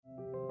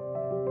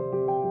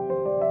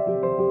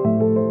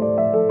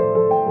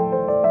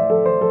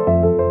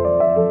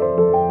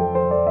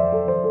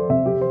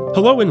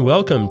Hello and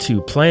welcome to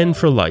Plan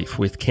for Life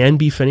with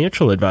Canby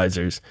Financial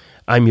Advisors.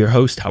 I'm your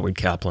host, Howard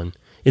Kaplan.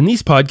 In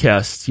these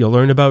podcasts, you'll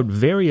learn about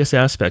various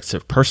aspects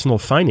of personal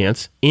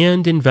finance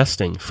and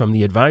investing from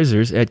the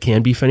advisors at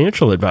Canby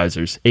Financial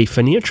Advisors, a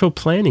financial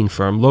planning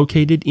firm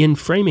located in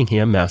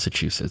Framingham,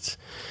 Massachusetts.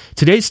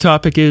 Today's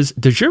topic is,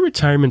 does your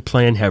retirement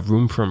plan have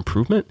room for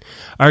improvement?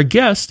 Our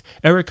guest,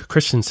 Eric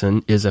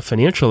Kristenson, is a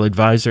financial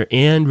advisor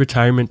and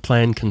retirement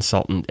plan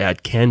consultant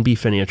at Canby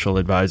Financial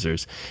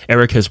Advisors.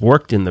 Eric has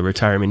worked in the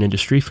retirement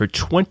industry for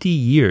 20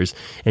 years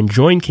and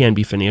joined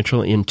Canby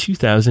Financial in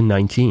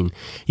 2019.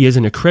 He is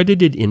an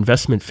accredited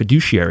investment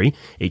fiduciary,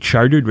 a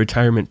chartered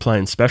retirement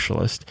plan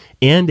specialist,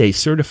 and a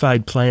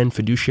certified plan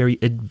fiduciary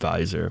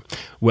advisor.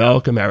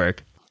 Welcome,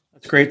 Eric.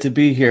 It's great to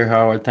be here,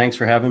 Howard. Thanks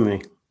for having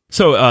me.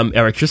 So,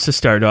 Eric, just to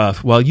start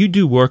off, while you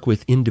do work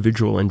with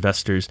individual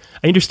investors,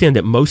 I understand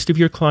that most of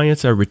your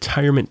clients are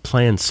retirement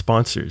plan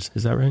sponsors.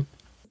 Is that right?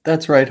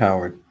 That's right,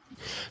 Howard.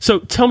 So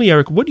tell me,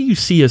 Eric, what do you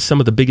see as some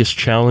of the biggest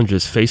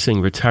challenges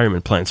facing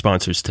retirement plan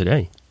sponsors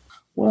today?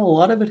 Well, a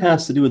lot of it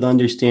has to do with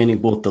understanding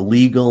both the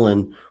legal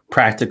and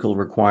practical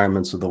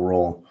requirements of the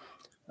role.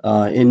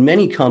 In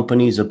many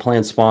companies, a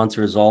plan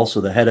sponsor is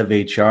also the head of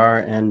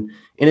HR and,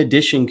 in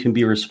addition, can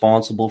be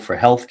responsible for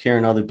healthcare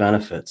and other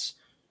benefits.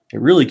 It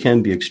really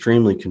can be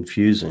extremely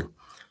confusing.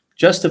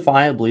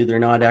 Justifiably, they're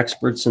not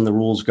experts in the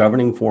rules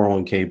governing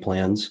 401k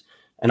plans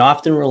and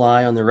often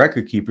rely on their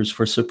record keepers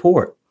for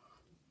support.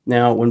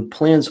 Now, when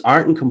plans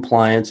aren't in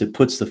compliance, it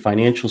puts the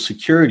financial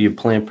security of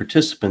plan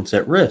participants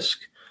at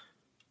risk.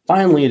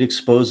 Finally, it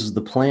exposes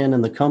the plan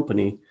and the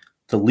company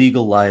to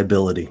legal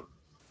liability.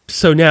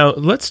 So now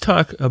let's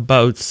talk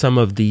about some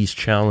of these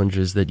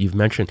challenges that you've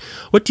mentioned.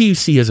 What do you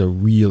see as a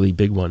really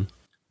big one?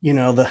 You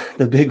know,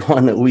 the big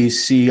one that we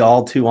see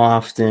all too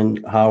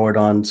often, Howard,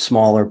 on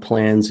smaller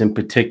plans, in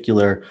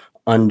particular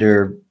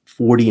under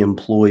 40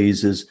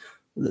 employees, is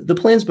the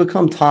plans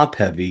become top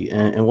heavy.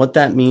 And what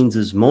that means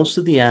is most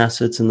of the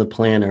assets in the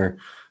plan are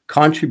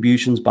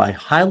contributions by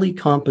highly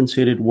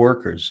compensated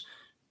workers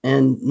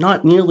and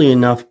not nearly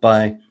enough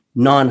by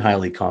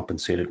non-highly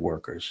compensated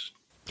workers.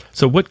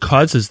 So what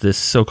causes this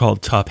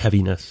so-called top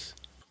heaviness?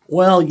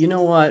 Well, you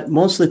know what?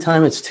 Most of the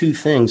time it's two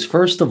things.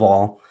 First of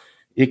all,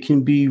 it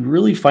can be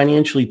really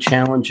financially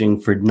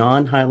challenging for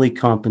non-highly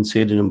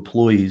compensated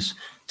employees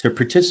to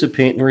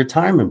participate in a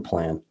retirement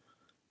plan.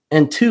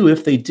 And two,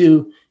 if they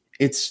do,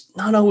 it's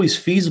not always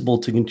feasible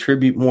to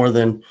contribute more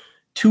than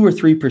 2 or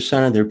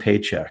 3% of their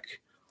paycheck.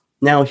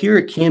 Now, here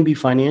at Canby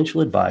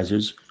Financial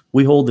Advisors,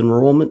 we hold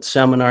enrollment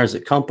seminars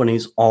at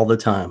companies all the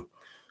time.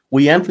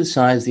 We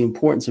emphasize the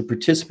importance of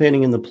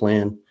participating in the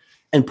plan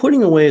and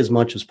putting away as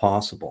much as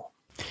possible.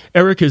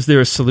 Eric, is there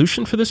a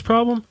solution for this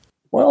problem?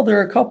 Well, there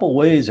are a couple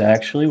ways,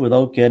 actually.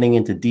 Without getting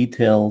into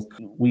detail,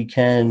 we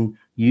can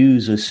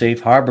use a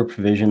safe harbor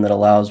provision that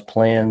allows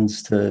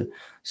plans to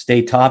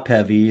stay top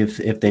heavy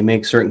if they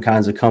make certain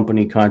kinds of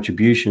company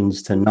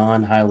contributions to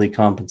non-highly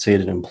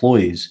compensated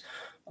employees.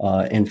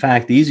 In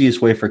fact, the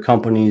easiest way for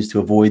companies to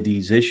avoid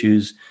these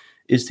issues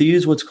is to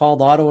use what's called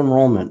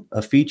auto-enrollment,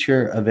 a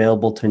feature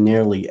available to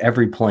nearly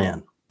every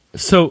plan.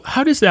 So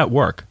how does that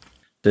work?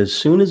 As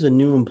soon as a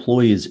new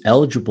employee is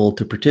eligible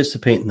to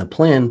participate in the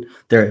plan,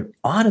 they're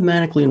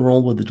automatically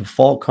enrolled with a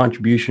default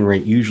contribution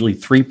rate, usually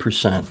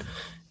 3%.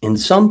 In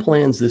some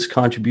plans, this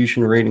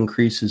contribution rate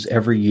increases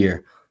every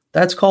year.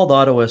 That's called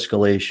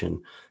auto-escalation.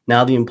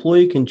 Now, the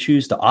employee can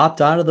choose to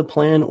opt out of the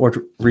plan or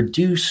to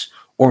reduce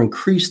or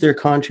increase their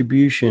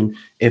contribution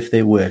if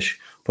they wish.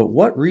 But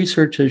what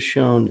research has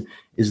shown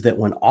is that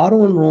when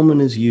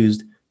auto-enrollment is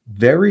used,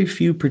 very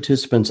few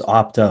participants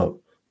opt out.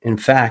 In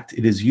fact,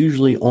 it is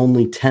usually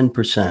only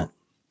 10%.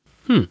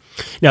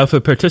 Now, if a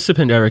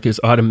participant, Eric,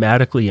 is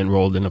automatically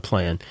enrolled in a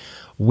plan,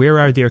 where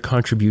are their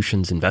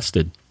contributions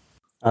invested?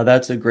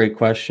 That's a great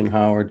question,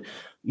 Howard.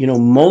 You know,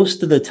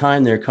 most of the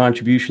time their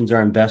contributions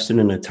are invested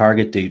in a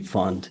target date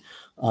fund.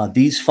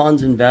 These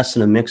funds invest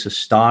in a mix of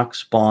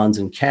stocks, bonds,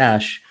 and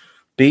cash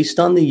based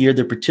on the year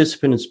the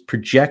participant is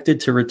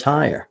projected to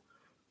retire.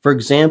 For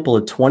example,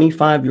 a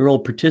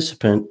 25-year-old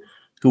participant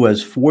who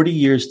has 40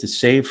 years to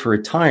save for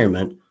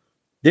retirement,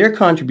 their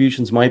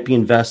contributions might be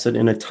invested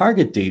in a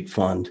target date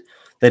fund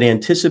that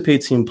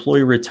anticipates the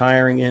employee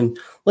retiring in,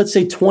 let's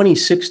say,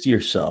 2060 or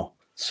so.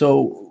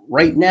 So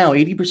right now,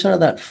 80% of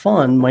that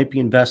fund might be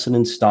invested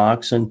in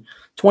stocks and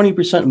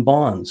 20% in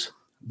bonds.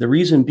 The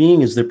reason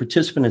being is the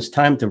participant has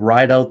time to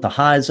ride out the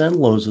highs and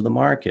lows of the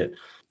market.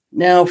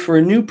 Now, for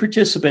a new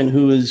participant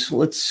who is,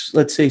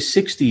 let's say,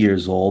 60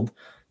 years old,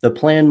 the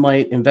plan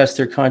might invest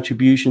their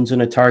contributions in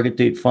a target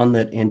date fund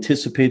that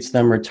anticipates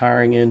them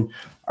retiring in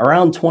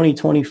around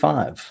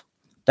 2025.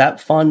 That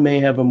fund may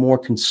have a more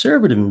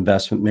conservative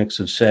investment mix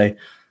of, say,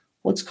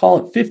 let's call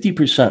it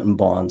 50% in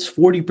bonds,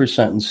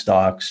 40% in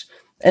stocks,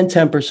 and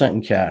 10%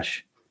 in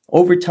cash.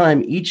 Over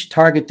time, each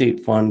target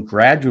date fund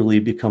gradually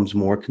becomes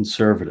more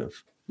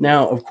conservative.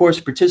 Now, of course,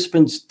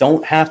 participants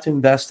don't have to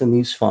invest in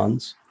these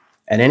funds.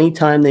 At any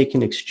time, they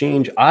can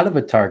exchange out of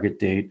a target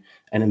date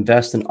and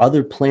invest in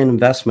other plan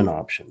investment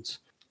options.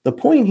 The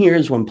point here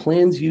is when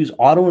plans use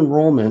auto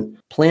enrollment,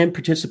 plan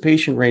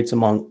participation rates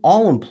among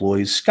all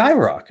employees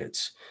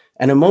skyrockets.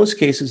 And in most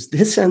cases,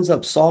 this ends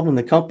up solving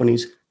the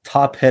company's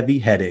top-heavy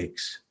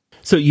headaches.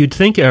 So you'd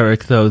think,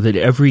 Eric, though, that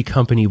every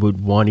company would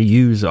want to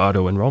use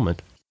auto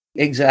enrollment.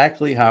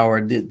 Exactly,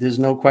 Howard. There's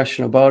no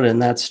question about it, and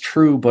that's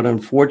true. But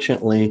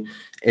unfortunately,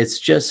 it's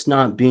just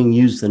not being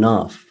used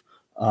enough.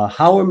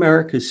 How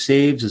America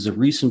Saves is a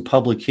recent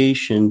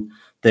publication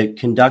that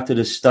conducted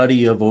a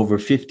study of over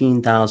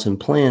 15,000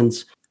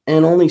 plans,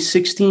 and only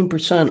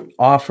 16%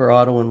 offer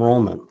auto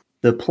enrollment.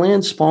 The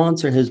plan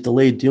sponsor has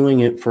delayed doing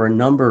it for a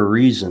number of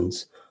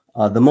reasons.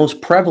 The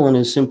most prevalent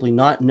is simply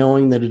not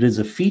knowing that it is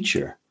a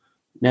feature.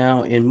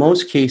 Now, in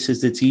most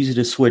cases, it's easy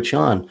to switch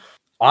on.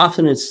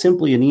 Often it's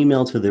simply an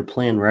email to their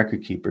plan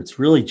record keeper. It's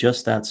really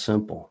just that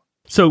simple.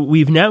 So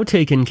we've now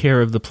taken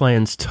care of the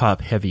plan's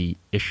top-heavy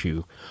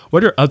issue.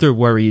 What are other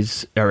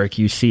worries, Eric,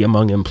 you see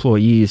among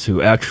employees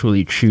who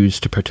actually choose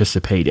to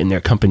participate in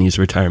their company's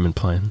retirement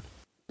plan?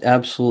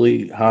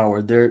 Absolutely,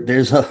 Howard.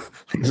 There's a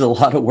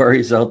lot of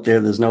worries out there.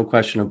 There's no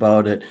question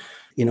about it.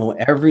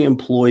 Every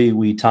employee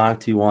we talk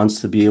to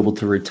wants to be able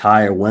to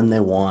retire when they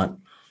want,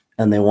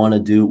 and they want to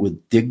do it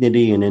with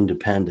dignity and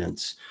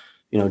independence.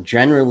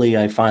 Generally,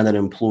 I find that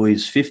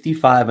employees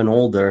 55 and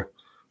older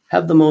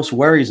have the most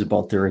worries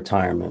about their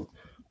retirement.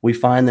 We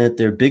find that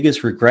their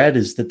biggest regret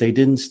is that they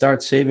didn't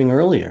start saving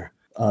earlier.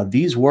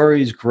 These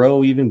worries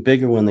grow even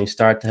bigger when they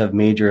start to have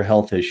major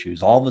health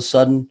issues. All of a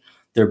sudden,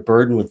 they're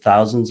burdened with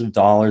thousands of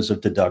dollars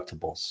of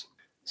deductibles.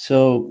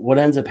 So what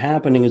ends up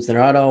happening is they're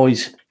not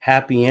always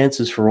happy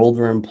answers for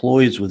older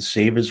employees with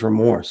saver's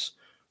remorse,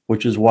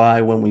 which is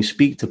why when we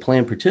speak to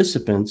plan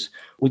participants,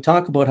 we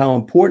talk about how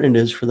important it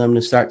is for them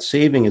to start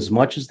saving as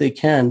much as they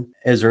can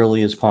as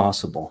early as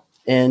possible.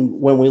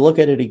 And when we look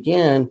at it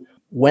again,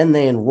 when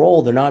they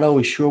enroll, they're not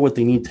always sure what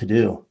they need to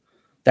do.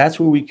 That's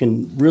where we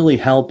can really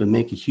help and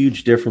make a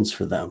huge difference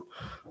for them.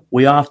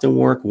 We often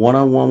work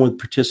one-on-one with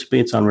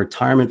participants on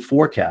retirement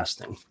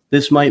forecasting.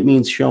 This might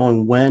mean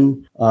showing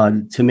when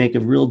to make a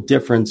real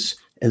difference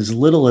as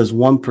little as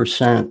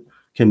 1%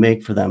 can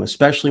make for them,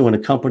 especially when a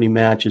company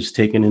match is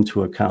taken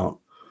into account.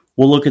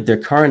 We'll look at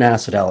their current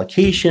asset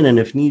allocation and,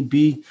 if need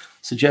be,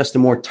 suggest a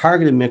more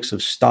targeted mix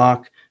of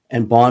stock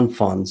and bond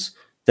funds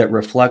that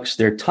reflects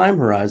their time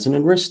horizon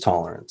and risk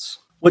tolerance.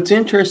 What's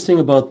interesting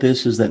about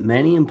this is that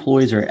many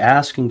employees are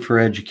asking for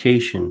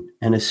education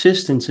and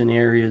assistance in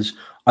areas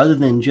other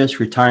than just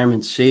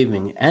retirement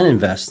saving and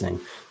investing.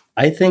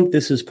 I think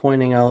this is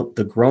pointing out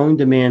the growing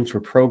demand for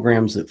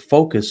programs that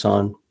focus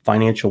on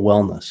financial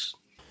wellness.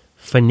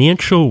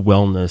 Financial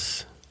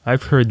wellness.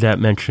 I've heard that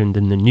mentioned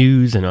in the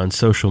news and on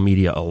social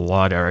media a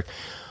lot, Eric.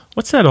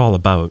 What's that all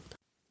about?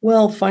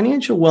 Well,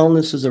 financial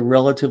wellness is a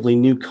relatively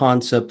new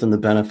concept in the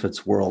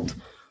benefits world.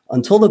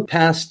 Until the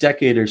past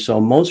decade or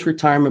so, most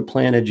retirement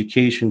plan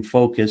education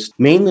focused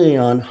mainly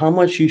on how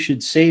much you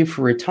should save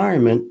for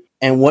retirement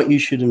and what you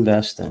should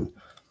invest in.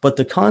 But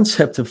the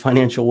concept of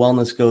financial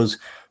wellness goes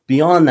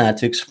beyond that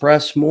to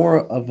express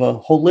more of a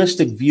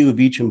holistic view of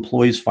each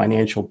employee's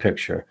financial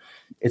picture.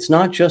 It's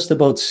not just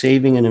about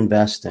saving and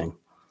investing.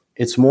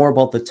 It's more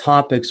about the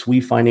topics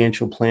we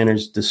financial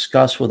planners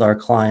discuss with our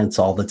clients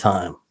all the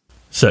time.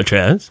 Such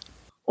as?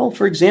 Well,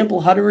 for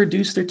example, how to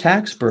reduce their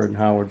tax burden,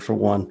 Howard, for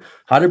one.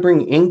 How to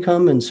bring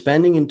income and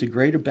spending into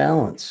greater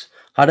balance.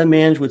 How to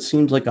manage what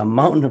seems like a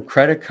mountain of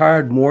credit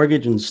card,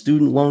 mortgage, and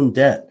student loan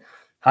debt.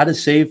 How to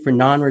save for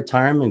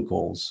non-retirement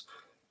goals,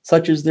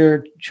 such as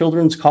their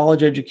children's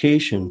college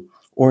education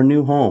or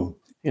new home.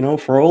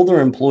 For older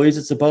employees,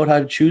 it's about how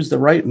to choose the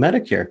right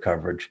Medicare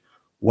coverage,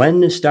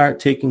 when to start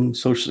taking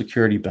Social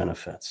Security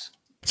benefits.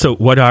 So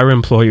what are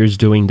employers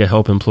doing to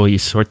help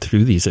employees sort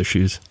through these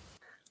issues?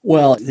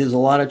 Well, there's a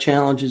lot of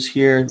challenges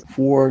here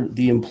for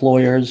the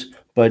employers,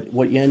 but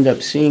what you end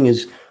up seeing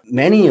is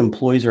many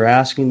employees are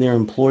asking their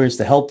employers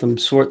to help them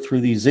sort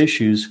through these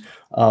issues.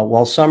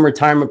 While some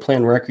retirement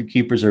plan record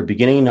keepers are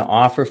beginning to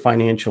offer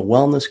financial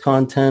wellness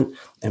content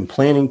and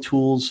planning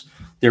tools,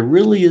 there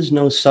really is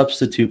no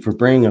substitute for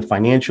bringing a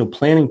financial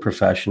planning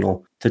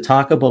professional to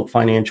talk about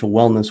financial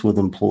wellness with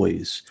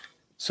employees.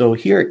 So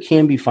here at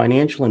Canby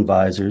Financial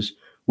Advisors,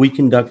 we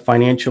conduct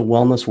financial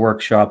wellness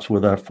workshops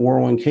with our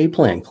 401k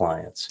plan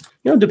clients.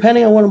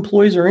 Depending on what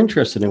employees are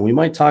interested in, we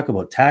might talk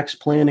about tax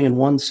planning in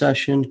one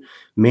session,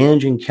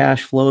 managing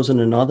cash flows in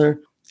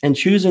another, and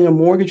choosing a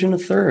mortgage in a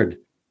third.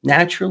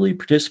 Naturally,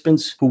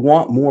 participants who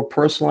want more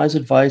personalized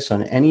advice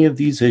on any of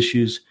these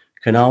issues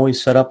can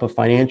always set up a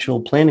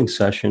financial planning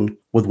session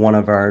with one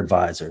of our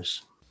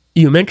advisors.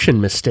 You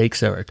mentioned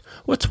mistakes, Eric.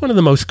 What's one of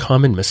the most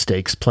common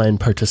mistakes plan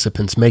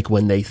participants make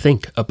when they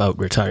think about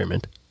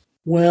retirement?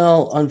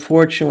 Well,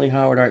 unfortunately,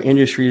 Howard, our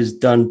industry has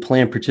done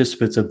plan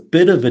participants a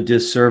bit of a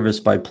disservice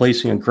by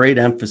placing a great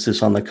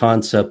emphasis on the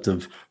concept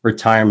of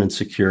retirement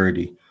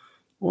security.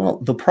 Well,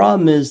 the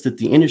problem is that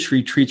the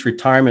industry treats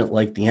retirement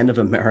like the end of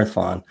a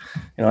marathon.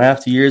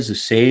 After years of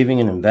saving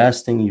and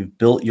investing, you've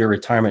built your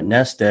retirement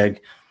nest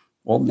egg.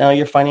 Well, now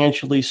you're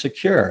financially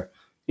secure.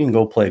 You can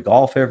go play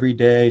golf every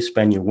day,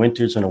 spend your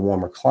winters in a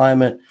warmer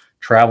climate,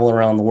 travel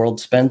around the world,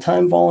 spend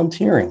time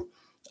volunteering.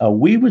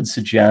 We would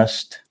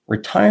suggest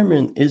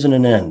retirement isn't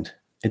an end.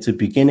 It's a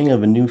beginning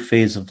of a new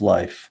phase of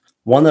life,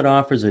 one that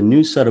offers a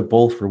new set of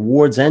both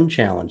rewards and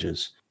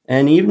challenges.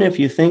 And even if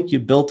you think you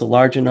built a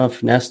large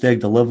enough nest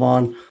egg to live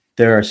on,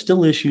 there are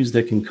still issues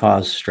that can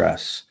cause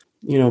stress.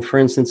 For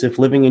instance, if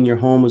living in your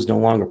home is no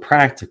longer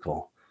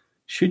practical,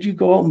 should you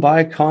go out and buy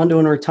a condo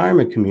in a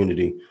retirement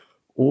community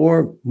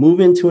or move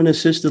into an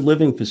assisted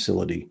living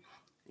facility?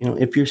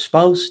 If your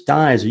spouse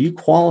dies, are you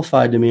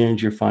qualified to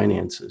manage your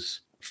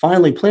finances?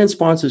 Finally, plan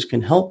sponsors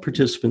can help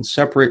participants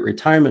separate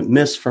retirement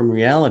myths from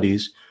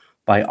realities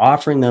by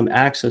offering them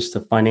access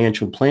to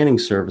financial planning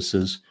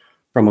services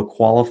from a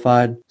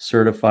qualified,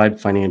 certified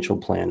financial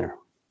planner.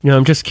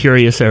 I'm just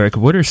curious, Eric,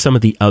 what are some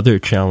of the other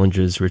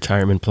challenges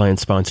retirement plan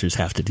sponsors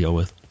have to deal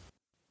with?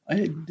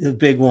 The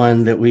big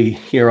one that we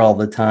hear all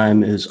the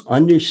time is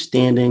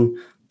understanding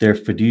their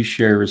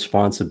fiduciary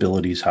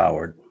responsibilities,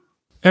 Howard.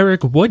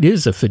 Eric, what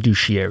is a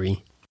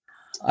fiduciary?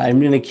 I'm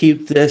going to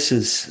keep this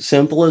as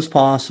simple as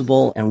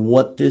possible. And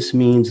what this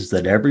means is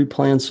that every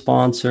plan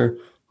sponsor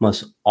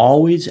must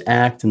always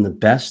act in the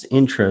best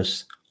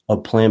interests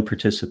of plan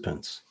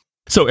participants.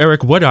 So,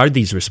 Eric, what are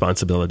these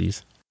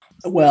responsibilities?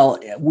 Well,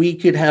 we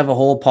could have a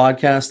whole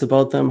podcast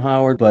about them,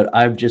 Howard, but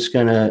I'm just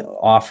going to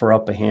offer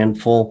up a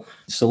handful.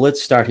 So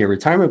let's start here.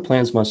 Retirement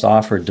plans must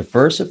offer a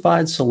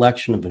diversified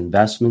selection of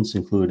investments,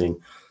 including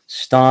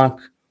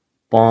stock,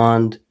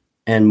 bond,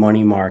 and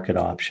money market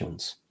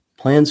options.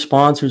 Plan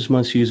sponsors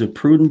must use a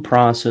prudent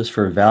process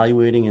for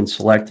evaluating and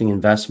selecting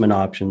investment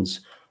options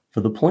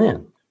for the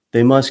plan.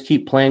 They must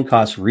keep plan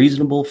costs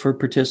reasonable for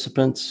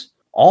participants.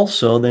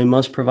 Also, they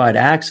must provide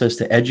access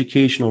to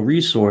educational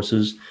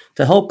resources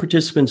to help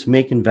participants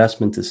make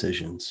investment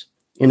decisions.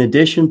 In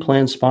addition,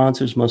 plan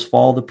sponsors must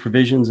follow the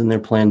provisions in their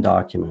plan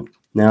document.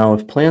 Now,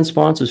 if plan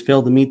sponsors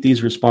fail to meet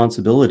these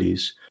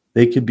responsibilities,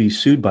 they could be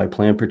sued by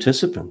plan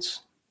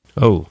participants.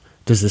 Oh,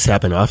 does this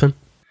happen often?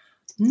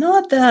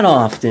 Not that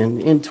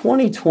often. In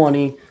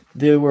 2020,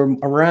 there were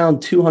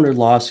around 200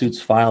 lawsuits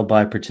filed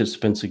by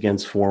participants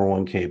against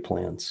 401k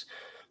plans.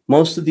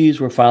 Most of these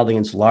were filed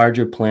against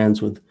larger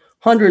plans with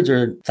hundreds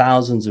or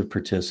thousands of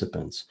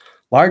participants.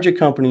 Larger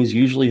companies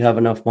usually have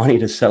enough money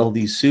to settle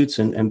these suits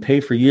and pay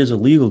for years of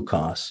legal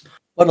costs.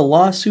 But a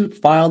lawsuit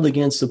filed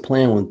against a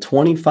plan with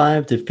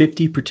 25 to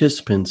 50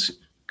 participants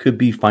could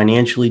be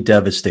financially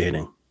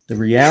devastating. The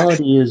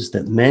reality is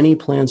that many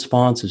plan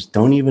sponsors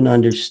don't even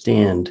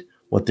understand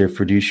what their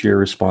fiduciary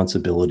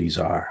responsibilities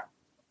are.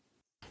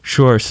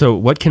 Sure. So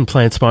what can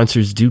plan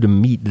sponsors do to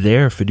meet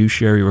their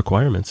fiduciary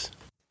requirements?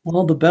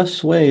 Well, the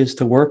best way is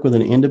to work with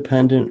an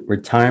independent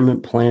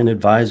retirement plan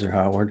advisor,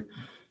 Howard.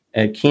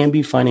 At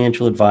Canby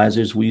Financial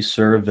Advisors, we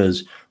serve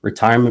as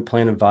retirement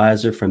plan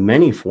advisor for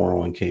many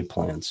 401k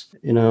plans.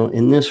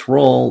 In this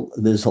role,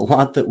 there's a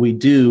lot that we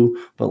do,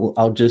 but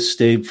I'll just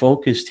stay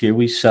focused here.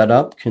 We set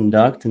up,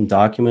 conduct, and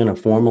document a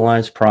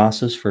formalized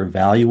process for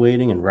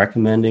evaluating and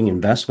recommending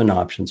investment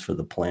options for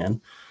the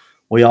plan.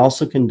 We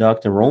also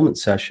conduct enrollment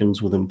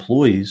sessions with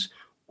employees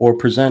or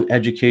present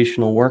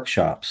educational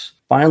workshops.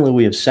 Finally,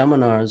 we have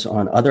seminars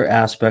on other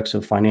aspects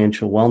of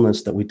financial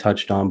wellness that we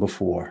touched on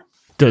before.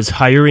 Does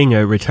hiring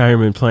a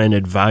retirement plan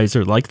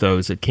advisor like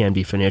those at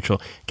Canby Financial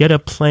get a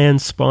plan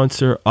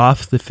sponsor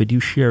off the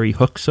fiduciary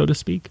hook, so to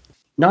speak?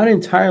 Not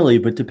entirely,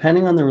 but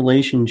depending on the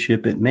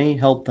relationship, it may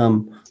help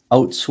them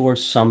outsource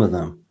some of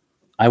them.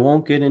 I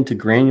won't get into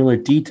granular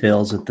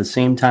details. At the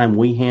same time,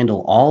 we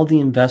handle all the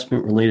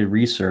investment-related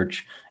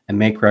research and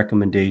make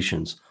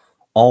recommendations,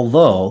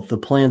 although the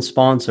plan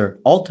sponsor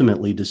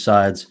ultimately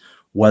decides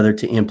whether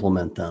to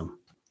implement them.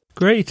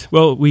 Great.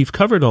 Well, we've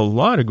covered a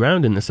lot of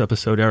ground in this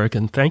episode, Eric,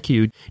 and thank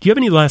you. Do you have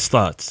any last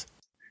thoughts?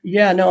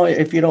 Yeah, no,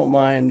 if you don't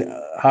mind,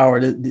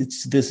 Howard,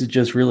 this is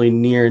just really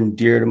near and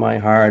dear to my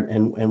heart.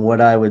 And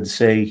what I would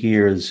say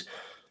here is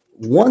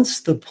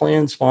once the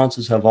plan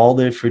sponsors have all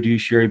their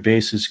fiduciary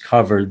bases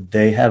covered,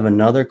 they have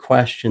another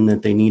question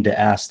that they need to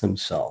ask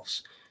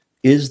themselves.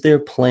 Is their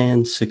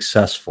plan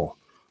successful?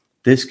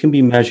 This can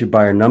be measured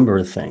by a number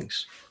of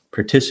things: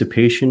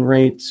 participation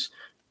rates,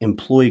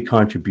 employee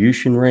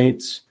contribution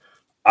rates.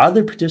 Are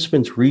the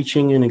participants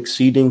reaching and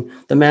exceeding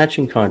the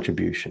matching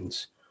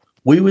contributions?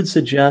 We would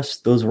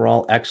suggest those are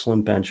all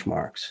excellent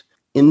benchmarks.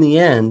 In the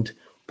end,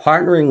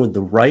 partnering with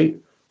the right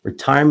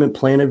retirement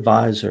plan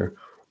advisor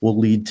will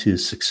lead to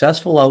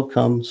successful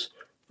outcomes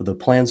for the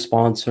plan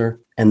sponsor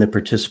and the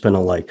participant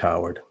alike,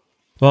 Howard.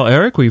 Well,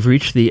 Eric, we've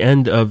reached the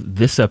end of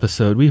this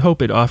episode. We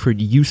hope it offered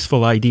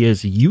useful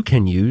ideas you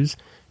can use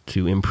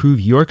to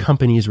improve your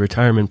company's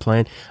retirement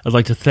plan. I'd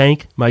like to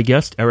thank my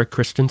guest, Eric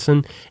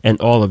Kristenson,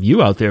 and all of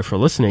you out there for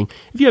listening.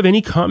 If you have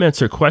any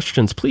comments or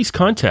questions, please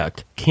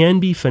contact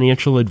Canby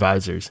Financial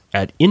Advisors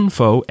at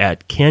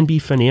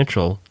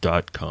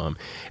info@canbyfinancial.com.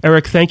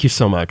 Eric, thank you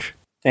so much.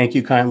 Thank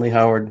you kindly,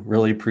 Howard.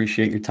 Really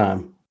appreciate your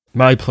time.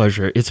 My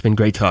pleasure. It's been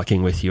great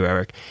talking with you,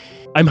 Eric.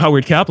 I'm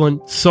Howard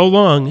Kaplan. So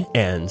long,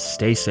 and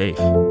stay safe.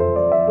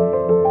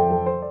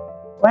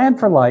 Plan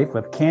for Life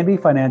with Canby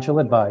Financial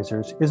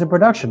Advisors is a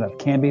production of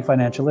Canby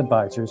Financial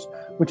Advisors,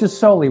 which is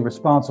solely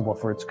responsible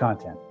for its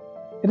content.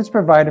 It is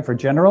provided for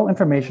general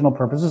informational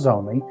purposes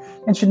only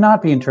and should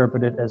not be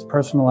interpreted as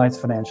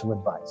personalized financial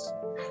advice.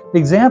 The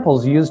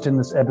examples used in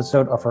this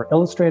episode are for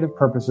illustrative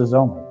purposes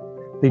only.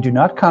 They do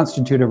not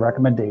constitute a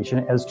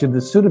recommendation as to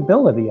the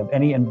suitability of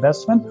any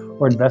investment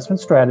or investment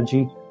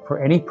strategy for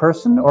any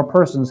person or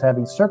persons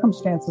having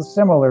circumstances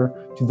similar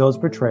to those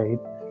portrayed,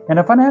 and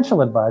a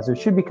financial advisor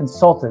should be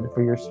consulted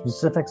for your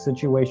specific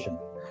situation.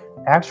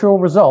 Actual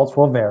results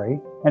will vary,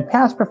 and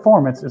past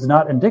performance is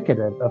not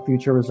indicative of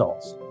future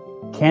results.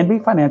 Canby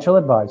Financial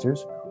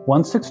Advisors,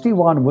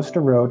 161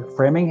 Worcester Road,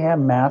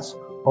 Framingham, Mass.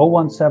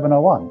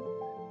 01701.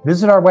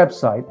 Visit our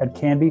website at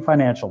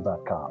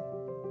canbyfinancial.com.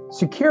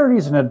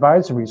 Securities and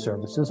advisory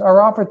services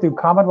are offered through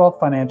Commonwealth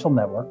Financial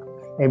Network,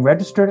 a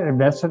registered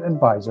investment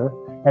advisor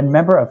and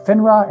member of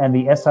FINRA and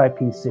the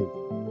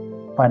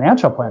SIPC.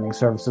 Financial planning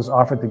services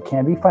offered through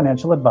Canby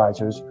Financial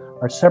Advisors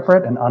are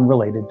separate and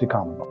unrelated to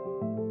Commonwealth.